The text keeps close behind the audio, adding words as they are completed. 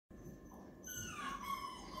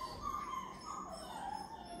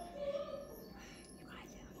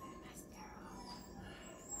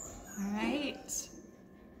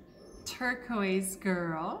Turquoise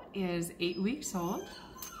girl is 8 weeks old,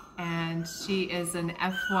 and she is an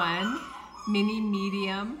F1 mini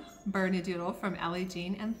medium Bernedoodle from Ellie,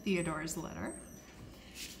 Jean, and Theodore's litter.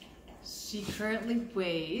 She currently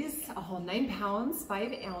weighs a whole 9 pounds,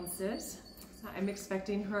 5 ounces. So I'm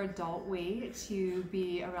expecting her adult weight to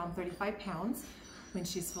be around 35 pounds when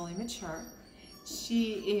she's fully mature.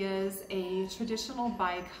 She is a traditional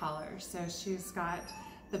bicolor, so she's got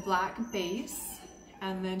the black base,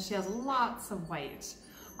 and then she has lots of white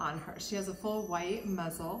on her. She has a full white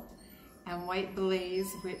muzzle and white blaze,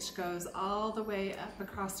 which goes all the way up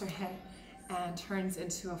across her head and turns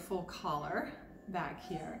into a full collar back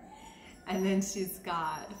here. And then she's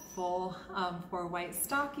got full 4 white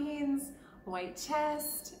stockings, white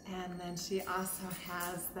chest, and then she also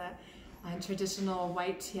has the traditional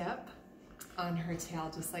white tip on her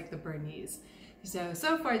tail, just like the Bernese.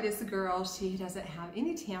 So far this girl, she doesn't have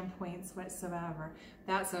any tan points whatsoever.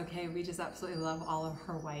 That's okay, we just absolutely love all of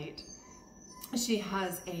her white. She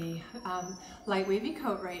has a light wavy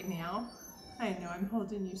coat right now. I know, I'm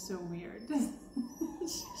holding you so weird.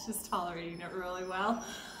 She's just tolerating it really well.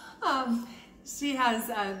 She has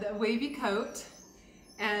the wavy coat,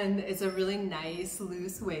 and it's a really nice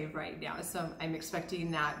loose wave right now. So I'm expecting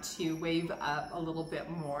that to wave up a little bit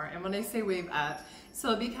more. And when I say wave up,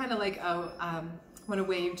 so it'll be kind of like when a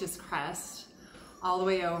wave just crests all the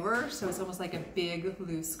way over. So it's almost like a big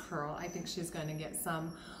loose curl. I think she's going to get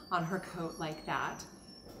some on her coat like that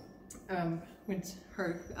when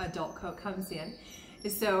her adult coat comes in.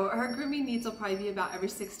 So her grooming needs will probably be about every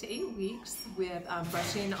 6 to 8 weeks, with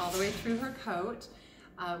brushing all the way through her coat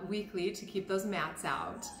weekly to keep those mats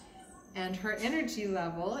out. And her energy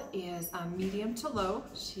level is medium to low.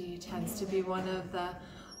 She tends to be one of the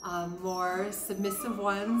more submissive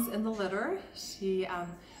ones in the litter. She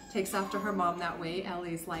takes after her mom that way.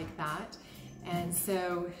 Ellie's like that. And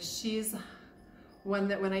so she's one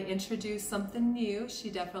that when I introduce something new, she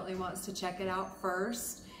definitely wants to check it out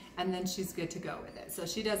first, and then she's good to go with it. So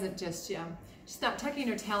she doesn't just, she's not tucking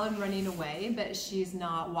her tail and running away, but she's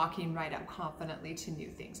not walking right up confidently to new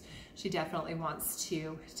things. She definitely wants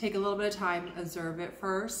to take a little bit of time, observe it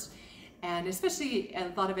first, and especially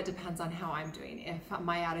a lot of it depends on how I'm doing. If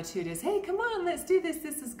my attitude is, hey, come on, let's do this,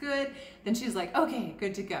 this is good, then she's like, okay,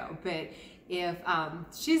 good to go. But if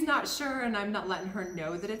she's not sure and I'm not letting her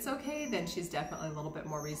know that it's okay, then she's definitely a little bit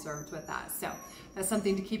more reserved with that. So that's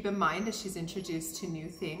something to keep in mind as she's introduced to new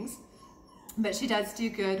things. But she does do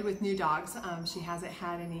good with new dogs. She hasn't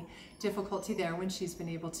had any difficulty there when she's been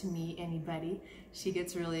able to meet anybody. She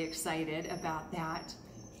gets really excited about that.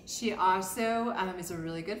 She also is a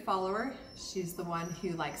really good follower. She's the one who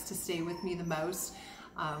likes to stay with me the most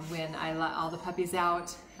when I let all the puppies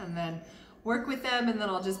out and then work with them, and then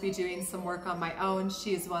I'll just be doing some work on my own.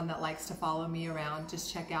 She's one that likes to follow me around,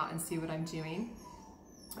 just check out and see what I'm doing.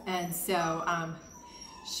 And so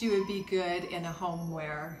she would be good in a home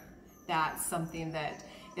where that's something that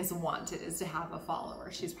is wanted, is to have a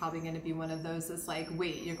follower. She's probably going to be one of those that's like,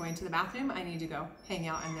 wait, you're going to the bathroom? I need to go hang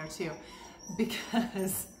out in there too,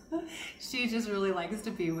 because she just really likes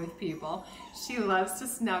to be with people. She loves to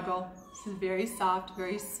snuggle. She's very soft,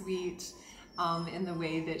 very sweet in the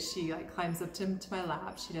way that she like climbs up to my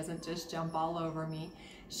lap. She doesn't just jump all over me.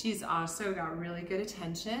 She's also got really good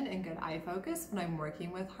attention and good eye focus when I'm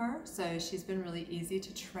working with her. So she's been really easy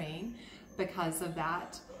to train because of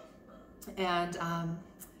that. And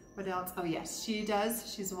what else? Oh yes, she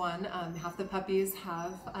does. She's one, half the puppies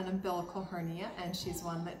have an umbilical hernia, and she's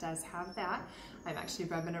one that does have that. I'm actually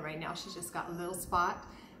rubbing it right now. She's just got a little spot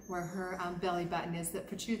where her belly button is that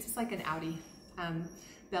protrudes. It's like an outie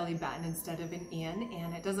belly button instead of an in,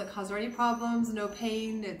 and it doesn't cause her any problems, no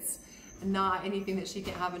pain. It's not anything that she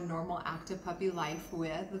can have a normal active puppy life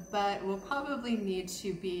with, but will probably need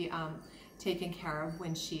to be taken care of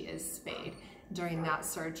when she is spayed during that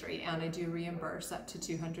surgery, and I do reimburse up to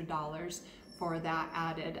 $200 for that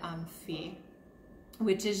added fee,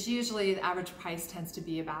 which is usually the average price tends to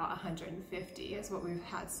be about $150 is what we've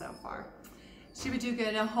had so far. She would do good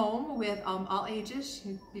in a home with all ages.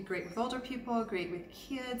 She'd be great with older people, great with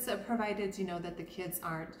kids, provided you know that the kids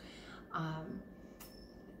aren't,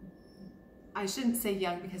 I shouldn't say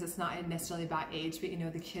young because it's not necessarily about age, but you know,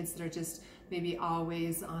 the kids that are just maybe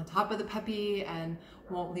always on top of the puppy and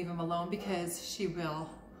won't leave him alone, because she will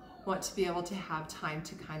want to be able to have time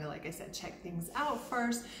to kind of, like I said, check things out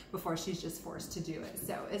first before she's just forced to do it.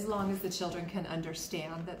 So as long as the children can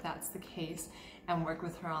understand that that's the case and work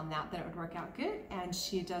with her on that, then it would work out good. And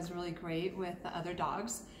she does really great with the other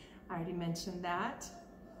dogs. I already mentioned that.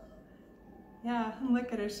 Yeah, and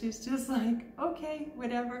look at her. She's just like, okay,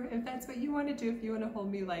 whatever. If that's what you want to do, if you want to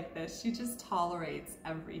hold me like this. She just tolerates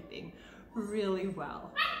everything really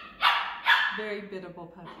well. Very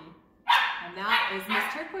biddable puppy. And that is Miss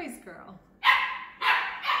Turquoise Girl.